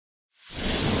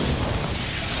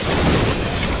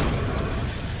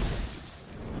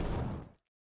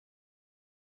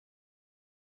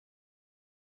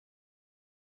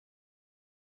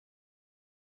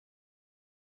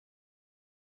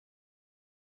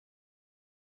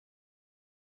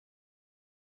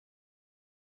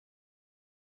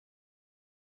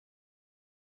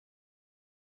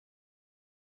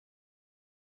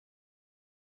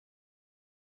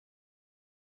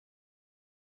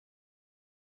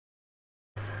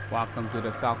Welcome to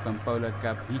the Falcon Polo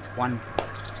Cup Heat 1.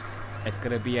 It's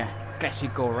going to be a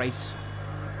classical race.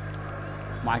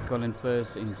 Michael in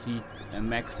first in seat,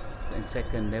 Max in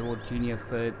second, Neville Jr.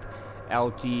 third,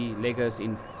 LG Legos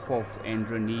in fourth, and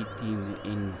Renier Team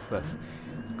in fifth.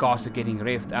 Cars are getting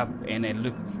revved up and it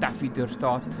looks toughy to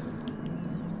start.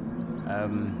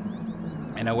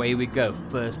 And away we go.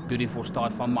 First beautiful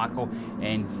start from Michael,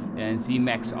 and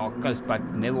Z-Max are close, but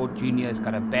Neville Jr. has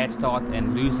got a bad start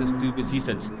and loses 2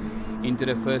 positions. Into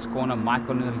the first corner,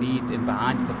 Michael in the lead, and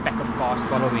behind is a pack of cars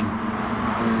following.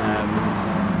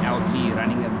 LG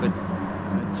running a bit,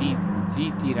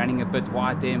 GT running a bit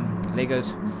wide there,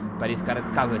 Legos, but he's got it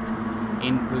covered.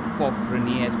 Into fourth,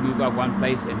 Renier has moved up 1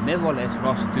 place, and Neville has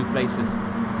lost 2 places,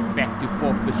 back to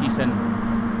 4th position.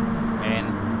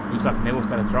 And looks like Neville's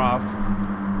got a drive,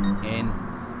 and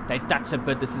they touch a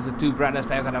bit. This is the 2 brothers.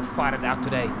 They're gonna fight it out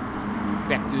today.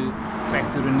 Back to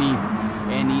Renier,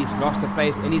 and he's lost a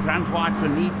place, and he's run wide.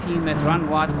 Renier Team has run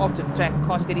wide off the track.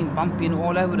 Cars getting bumpy and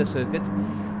all over the circuit,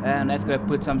 and that's gonna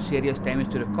put some serious damage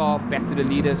to the car. Back to the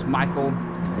leaders. Michael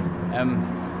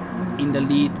in the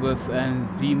lead with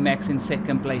Z-Max in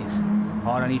second place,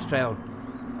 hard on his trail,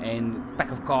 and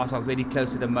pack of cars are very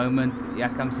close at the moment. Here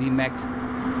comes Z-Max,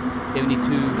 72,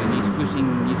 and he's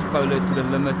pushing his Polo to the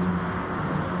limit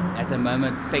at the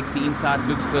moment. Takes the inside,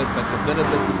 looks for it, but a little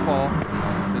bit too far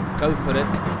to go for it.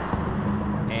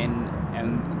 And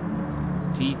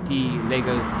GT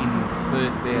Legos in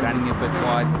third, they're running a bit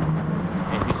wide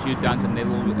as we shoot down to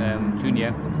Neville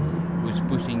Jr., who's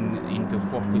pushing into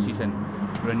 4th position.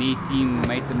 Renier Team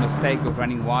made the mistake of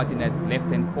running wide in that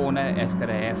left-hand corner, as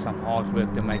gonna have some hard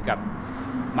work to make up.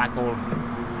 Michael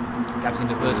comes in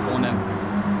the first corner.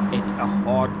 It's a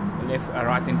hard left or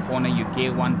right-hand corner. You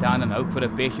gear one down and hope for the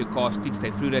best. Your car sticks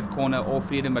through that corner, all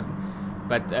freedom,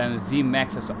 but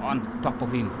Z-Max is on top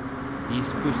of him.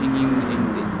 He's pushing him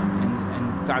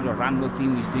and trying to run with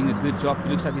him. He's doing a good job. He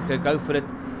looks like he's going to go for it.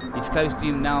 He's close to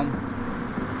him now,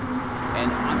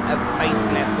 and on a pace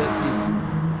lap, this is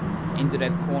into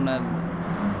that corner.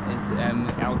 It's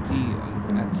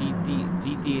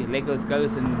GT Legos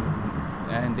goes, and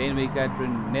then we got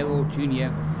Neville Jr.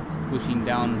 pushing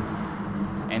down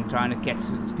and trying to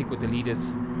stick with the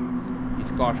leaders.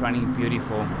 His car's running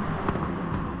beautiful.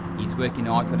 He's working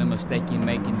hard for the mistake in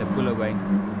making the pull away.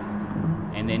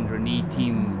 And then Renier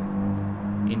Team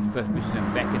in 5th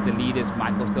position, back at the leaders.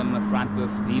 Michael still in the front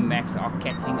with Z-Max are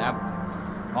catching up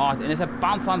hard, and there's a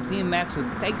bump from Z-Max who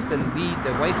takes the lead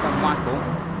away from Michael.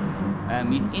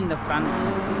 He's in the front.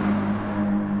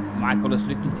 Michael is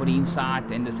looking for the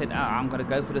inside, and they said, I'm going to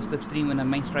go for the slipstream in the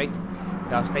main straight,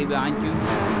 so I'll stay behind you.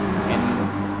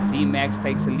 And Z-Max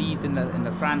takes the lead in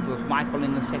the front with Michael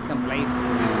in the 2nd place.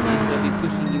 He's going to be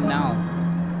pushing him now.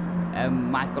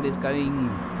 Michael is going,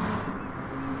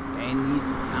 and he's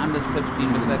on the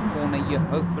slipstream with that corner here.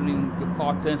 Hopefully the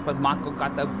car turns, but Michael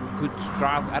got a good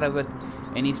drive out of it,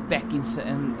 and he's back in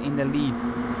the lead.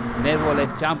 Neville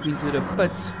has jumped into the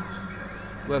pits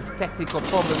with technical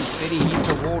problems. Very hit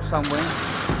the wall somewhere,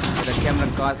 so the camera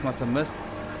guys must have missed.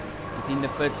 It's in the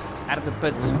pits, out of the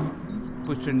pits.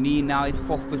 Puts Renier now at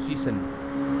 4th position,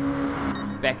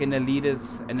 back in the leaders,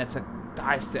 and that's a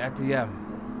dice out here.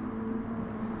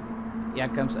 Here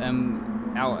comes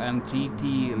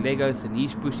GT Legos, and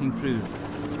he's pushing through.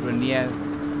 Renier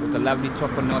with a lovely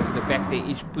chopper knot to the back there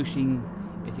is pushing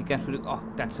as he comes through. Oh,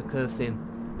 that's a curse then.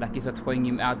 Like he's throwing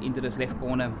him out into this left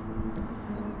corner.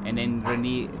 And then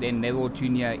Neville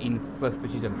Jr. in 5th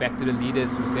position, back to the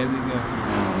leaders, who's having a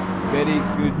very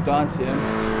good dance here.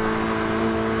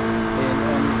 And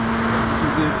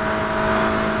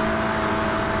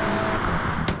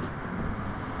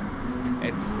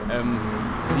it's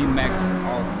Z-Max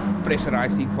are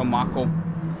pressurizing for Michael,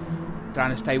 trying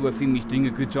to stay with him. He's doing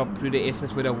a good job through the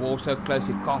S's with the wall so close,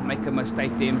 you can't make a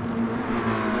mistake there.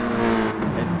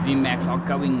 And Z-Max are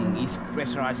going, he's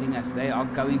pressurizing us, they are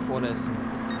going for this.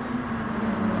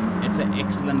 It's an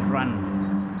excellent run.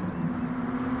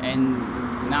 And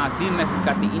now Z-Max has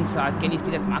got the inside. Can he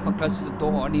still get Michael close to the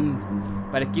door on him?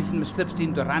 But it gives him a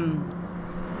slipstream to run.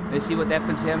 Let's see what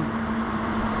happens here.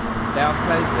 They are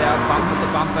close, they are bumper to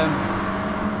bumper.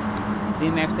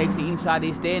 Z-Max takes the inside,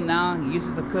 he's there now, he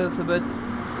uses the curves a bit.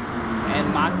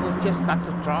 And Michael just got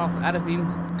the drive out of him.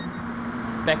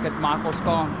 Back at Michael's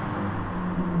car.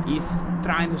 He's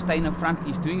trying to stay in the front,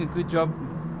 he's doing a good job.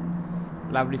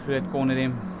 Lovely third corner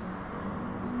there.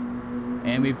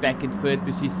 And we're back at 3rd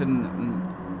position.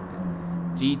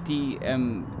 GT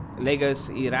Legos,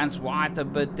 he runs wide a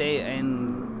bit there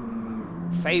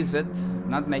and saves it,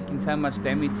 not making so much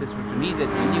damage as what we needed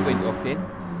when he went off there.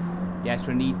 Yes,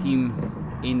 Renier Team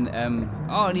in,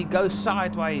 oh, and he goes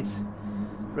sideways.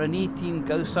 Renier Team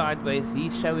goes sideways.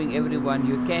 He's showing everyone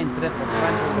you can drift or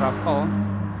front-wheel drive car.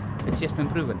 It's just been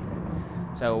proven.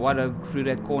 So what through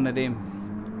that corner there,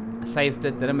 saved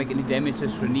it, didn't make any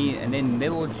damages. Renier, and then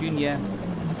Neville Jr.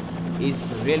 is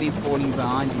really falling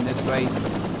behind in this race.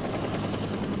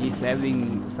 He's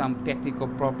having some technical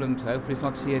problems. Hopefully it's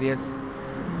not serious.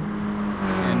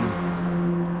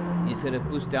 And he's gonna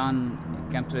push down,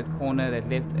 come to that corner, that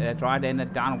left, that right-hander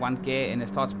down one gear, and it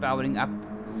starts powering up.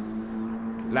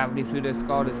 Lovely through this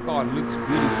car. This car looks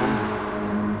beautiful.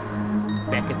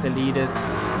 Back at the leaders,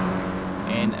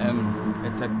 and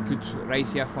it's a good race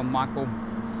here from Michael.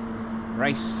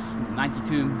 Race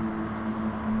 92.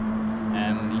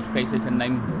 His place is a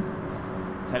name.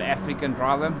 South African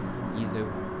driver. He's a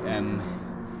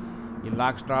he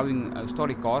likes driving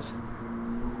story cars,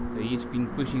 so he's been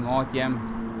pushing hard here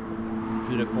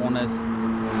through the corners,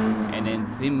 and then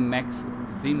Max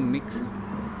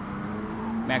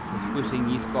is pushing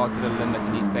his car to the limit,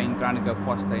 and he's trying to go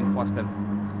faster and faster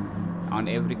on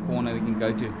every corner we can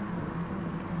go to.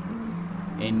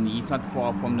 And he's not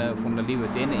far from the leader.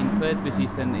 Then in third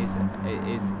position is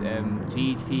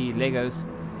GT Legos,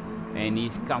 and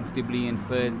he's comfortably in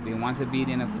third. He wants to be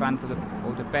in the front of the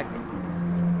pack,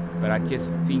 but I just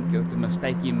think of the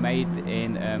mistake he made,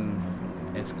 and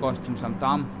it's cost him some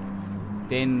time.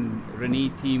 Then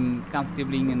Renier Team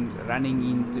comfortably and running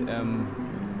into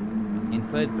in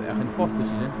fourth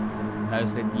position.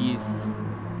 Knows that he is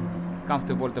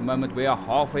comfortable at the moment. We are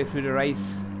halfway through the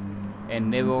race, and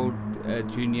Neville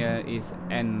Jr. is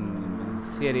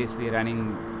seriously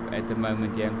running at the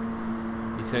moment. Yeah,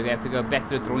 he's going to have to go back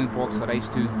to the drawing board for race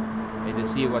 2 and to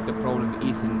see what the problem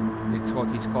is and to sort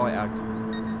his car out.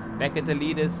 Back at the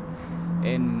leaders,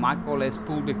 and Michael has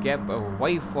pulled the gap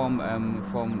away from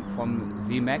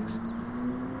Z-Max,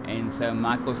 and so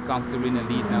Michael's comfortable in the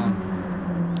lead now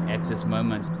at this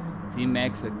moment.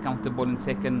 Z-Max is comfortable in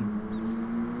second,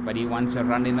 but he wants to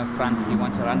run in the front. He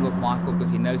wants to run with Michael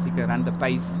because he knows he can run the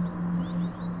pace.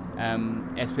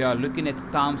 As we are looking at the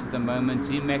times at the moment,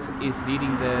 Z-Max is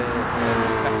leading the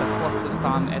fastest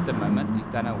time at the moment. He's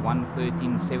done a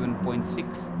 1:13.7.6,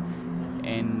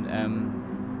 and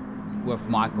with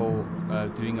Michael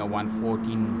doing a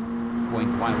 1:14.1. We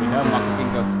know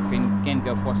Michael can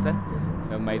go faster,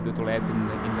 so maybe it will happen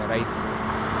in the race.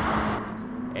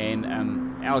 And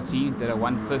LG did a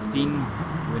 1:15.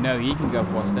 We know he can go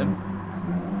faster,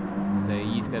 so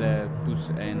he's gonna push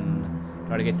and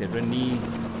try to get the Renier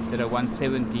did a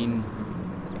 1:17,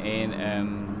 and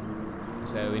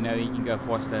so we know he can go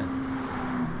faster.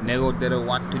 Neville did a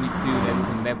 1:22. That is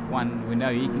in lap 1. We know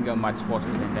he can go much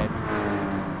faster than that.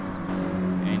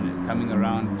 And coming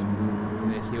around,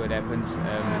 let's see what happens.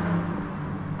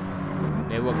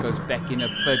 Neville goes back in the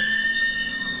pit.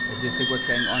 Let's just see what's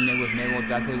going on there with Neville.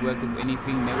 Does it work with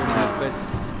anything? Neville in the pit.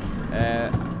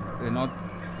 They're not.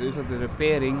 Those are the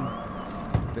repairing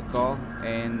the car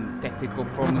and tactical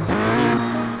problems.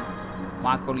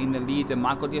 Michael in the lead, and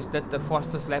Michael just did the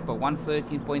fastest lap of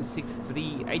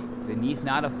 1:13.638, and he's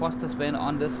now the fastest man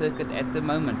on the circuit at the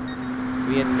moment.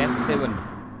 We're at lap 7.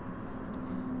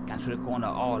 Comes through the corner.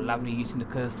 Oh, lovely using the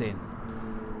curves there.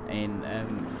 And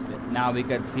now we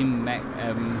got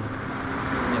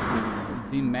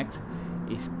Z-Max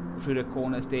is through the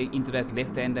corners there into that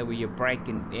left-hander where you brake,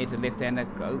 and there's the left-hander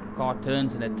car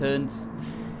turns and it turns.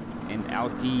 And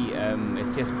LT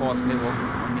has just passed Neville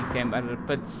when he came out of the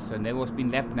pits, so Neville's been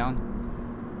lapped now,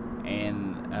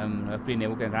 and hopefully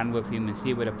Neville can run with him and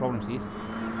see where the problems is.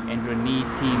 And Renier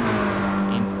Team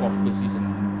in 4th position,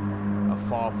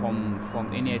 far from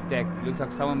any attack. Looks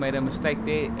like someone made a mistake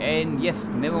there, and yes,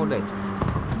 Neville did.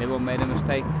 Neville made a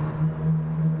mistake,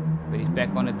 but he's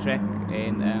back on the track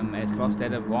and has lost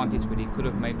that advantage that he could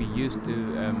have maybe used to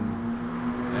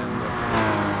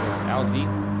LG.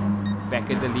 Back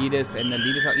at the leaders, and the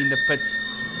leaders are in the pits,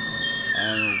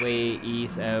 where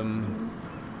is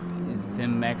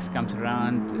Z-Max comes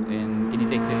around, and can he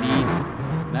take the lead?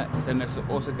 No, Z-Max is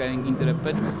also going into the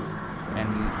pits, and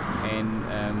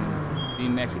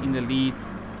Z-Max in the lead,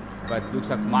 but looks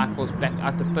like Michael's back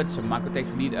at the pits, so Michael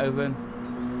takes the lead over.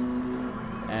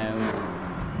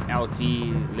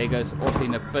 LT Legos also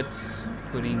in the pits,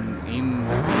 putting him.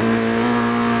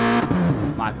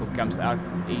 Michael comes out,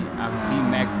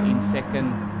 Z-Max in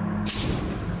second,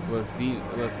 with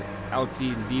LT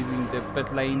leaving the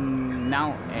pit lane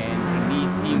now, and the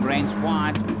team ranks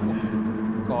wide.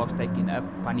 The car's taking up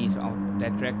bunnies on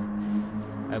that track.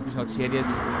 Hope it's not serious.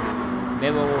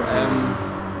 Neville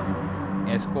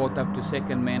has caught up to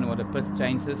second man with the pit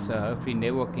changes, so hopefully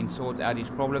Neville can sort out his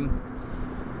problem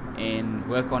and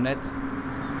work on it.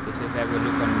 Let's just have a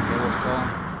look on Neville's car.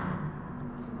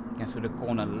 seconds to the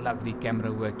corner. Lovely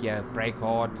camera work here. Brake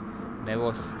hard.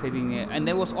 Neville sitting there, and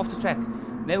Neville's off the track.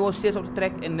 Neville stays off the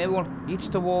track, and Neville hits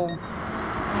the wall.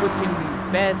 Puts him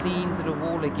badly into the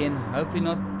wall again. Hopefully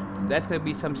not. That's going to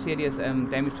be some serious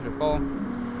damage to the car.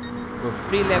 With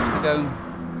 3 laps to go,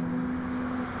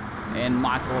 and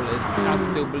Michael is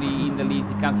comfortably in the lead.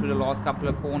 He comes through the last couple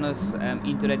of corners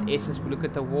into that SS. Look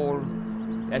at the wall.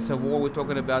 That's a wall we're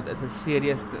talking about. It's a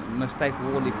serious mistake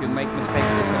wall. If you make mistakes,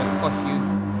 it's going to cost you.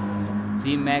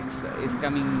 Z-Max is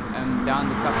coming down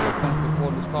the couple of corners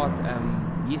before the start.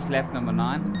 He's lap number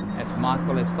 9. As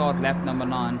Michael has started lap number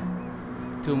 9.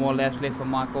 2 more laps left for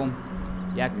Michael.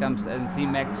 Here comes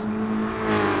Z-Max,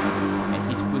 and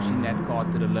he's pushing that car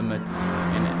to the limit.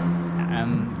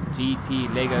 And GT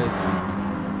Legos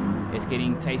is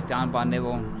getting chased down by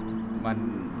Neville, but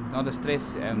not a stress.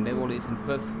 Neville is in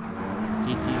 5th.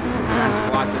 GT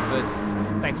runs wide a bit,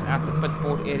 takes out the pit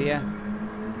board area,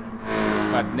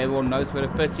 but Neville knows where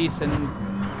the pit is and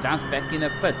jumps back in the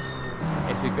pits.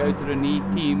 As we go to the Renier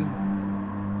Team,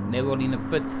 Neville in the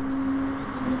pit,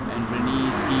 and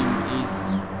Renier Team is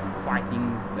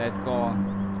fighting that car.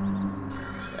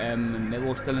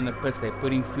 Neville's still in the pits. They're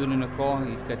putting fuel in the car.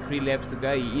 He's got 3 laps to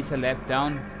go. He is a lap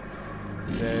down,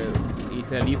 so he's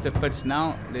going to leave the pits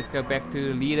now. Let's go back to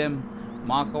the leader,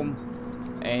 Michael,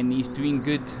 and he's doing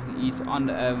good. He's on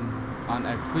a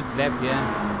good lap here.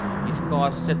 His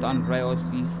car sit on rails.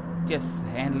 He's just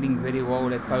handling very well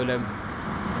that Polo.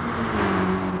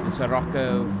 It's a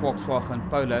Rocker Volkswagen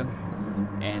Polo,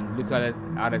 and look at it,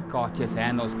 how that car just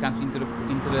handles. Comes into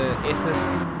the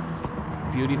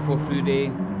S's, beautiful through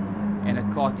there, and the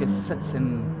car just sits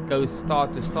and goes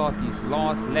start to start. His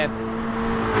last lap,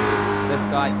 this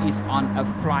guy is on a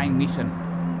flying mission.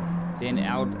 Then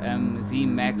out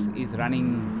Z-Max is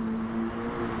running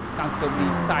comfortably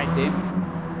tight there,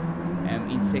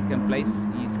 in 2nd place.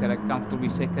 He's got a comfortably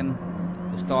 2nd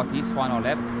to start his final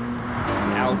lap.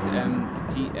 Out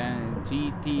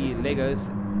GT Legos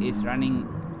is running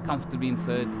comfortably in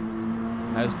 3rd.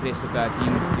 No stress about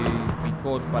him to be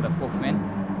caught by the 4th man.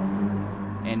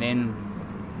 And then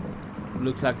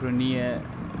looks like Renier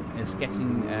is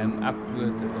catching up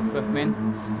with the 5th man.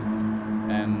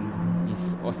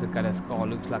 He's also got his car.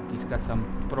 Looks like he's got some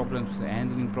problems,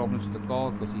 handling problems with the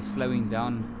car, because he's slowing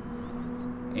down.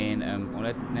 And on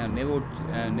that now, Neville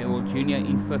Jr.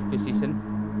 in 5th position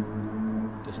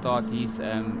to start his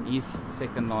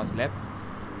 2nd last lap.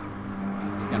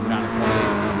 He's coming around the corner,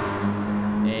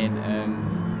 and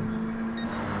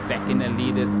back in the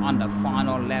leaders on the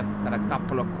final lap. Got a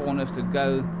couple of corners to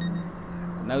go.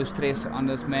 No stress on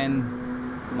this man.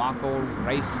 Michael,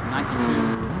 race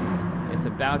 92, is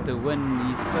about to win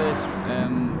his first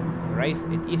race.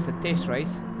 It is a test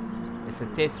race. It's a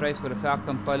test race for the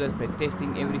Falcon Polos. They're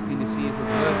testing everything to see if it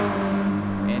works,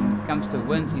 and comes to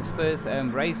win his first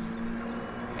race.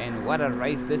 And what a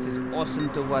race! This is awesome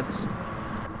to watch.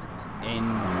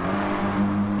 And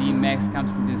Z-Max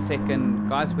comes into 2nd.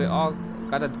 Guys,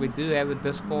 we do have a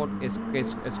Discord. It's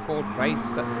called Race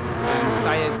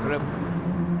Tire Grip.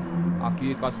 I'll give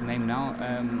you guys the name now.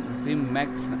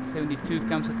 Z-Max 72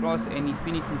 comes across, and he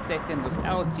finished in 2nd with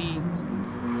LG.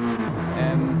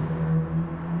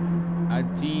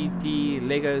 GT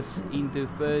Legos into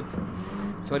 3rd.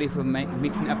 Sorry for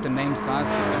mixing up the names, guys.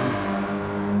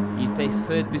 He takes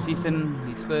 3rd position,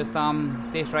 his first time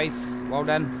test race. Well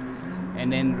done.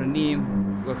 And then Renier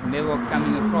with Neville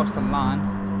coming across the line.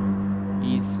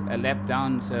 He's a lap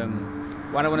down. So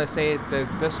what I want to say, the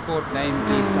Discord name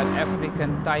is South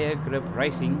African Tire Grip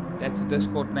Racing. That's the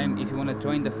Discord name if you want to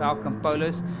join the Falcon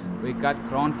Polos. We got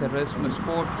Gran Turismo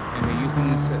Sport, and we're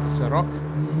using Ciroc.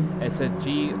 It's a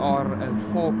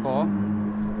GR4 car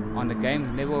on the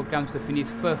game. Neville comes to finish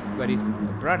 5th, but his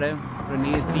brother,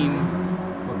 Renier Team,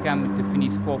 will come to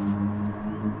finish 4th.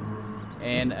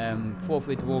 And 4th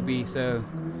it will be. So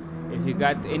if you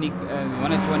got any, you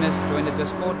want to join us, join the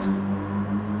Discord.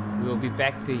 We'll be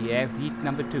back to have heat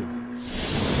number 2.